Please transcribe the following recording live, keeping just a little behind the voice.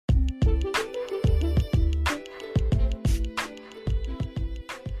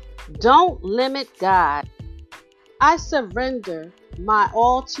Don't limit God. I surrender my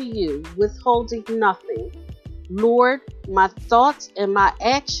all to you, withholding nothing. Lord, my thoughts and my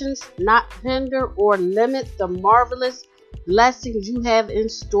actions not hinder or limit the marvelous blessings you have in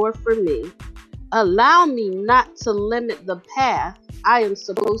store for me. Allow me not to limit the path I am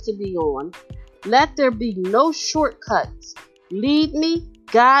supposed to be on. Let there be no shortcuts. Lead me,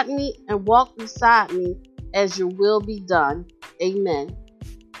 guide me, and walk beside me as your will be done. Amen.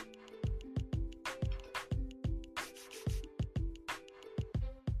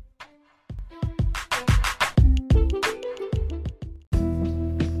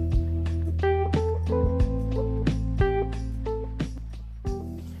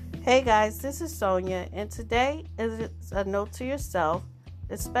 Hey guys, this is Sonia, and today is a note to yourself,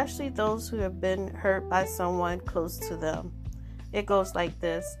 especially those who have been hurt by someone close to them. It goes like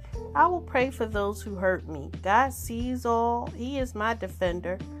this: I will pray for those who hurt me. God sees all. He is my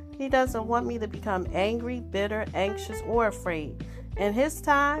defender. He doesn't want me to become angry, bitter, anxious, or afraid. In His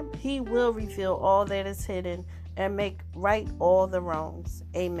time, He will reveal all that is hidden and make right all the wrongs.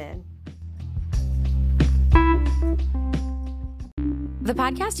 Amen. The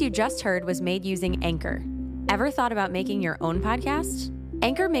podcast you just heard was made using Anchor. Ever thought about making your own podcast?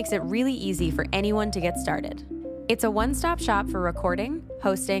 Anchor makes it really easy for anyone to get started. It's a one-stop shop for recording,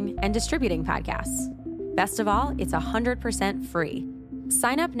 hosting, and distributing podcasts. Best of all, it's 100% free.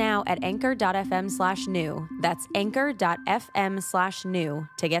 Sign up now at anchor.fm/new. That's anchor.fm/new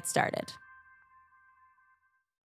to get started.